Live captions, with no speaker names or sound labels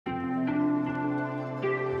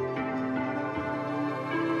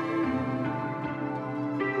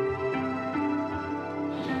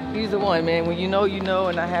He's the one, man. When you know,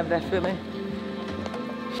 and I have that feeling.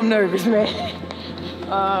 I'm nervous, man.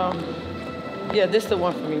 Yeah, this is the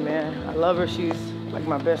one for me, man. I love her. She's like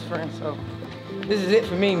my best friend, so this is it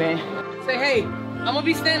for me, man. Say, hey, I'm gonna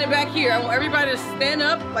be standing back here. I want everybody to stand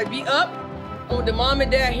up, like be up. I want the mom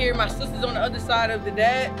and dad here. My sister's on the other side of the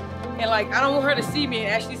dad. And like, I don't want her to see me. And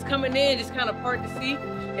as she's coming in, just kind of part the seat,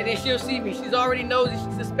 and then she'll see me. She's already knows that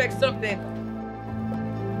she suspects something.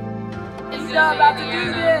 Ida about to do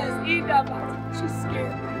this. Ida about to. She's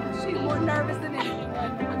scared. She's more nervous than anyone.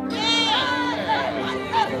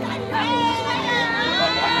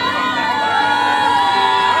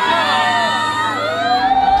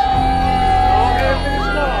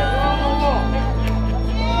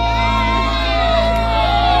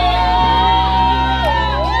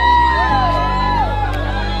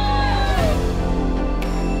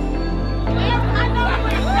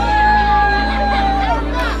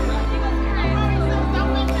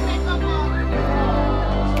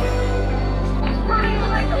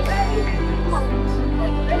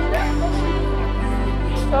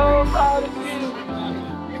 So proud of you.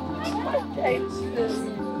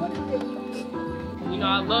 You know,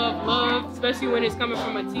 I love, especially when it's coming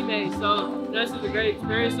from a teammate. So this is a great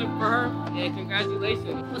experience for her, and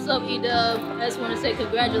congratulations. What's up, E-Dub? I just want to say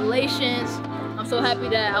congratulations. I'm so happy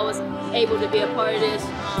that I was able to be a part of this.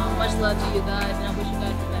 Much love to you guys, and I wish you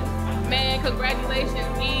guys the best. Man,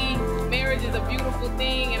 congratulations, E. Marriage is a beautiful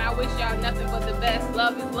thing, and I wish y'all nothing but the best.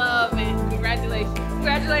 Love is love, and congratulations.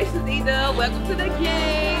 Congratulations, Ida. Welcome to the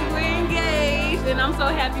gang. We're engaged. And I'm so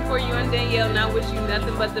happy for you and Danielle, and I wish you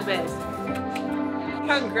nothing but the best.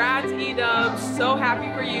 Congrats, E-Dub. So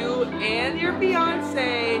happy for you and your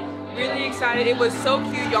fiance. Really excited. It was so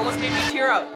cute. You almost made me tear up.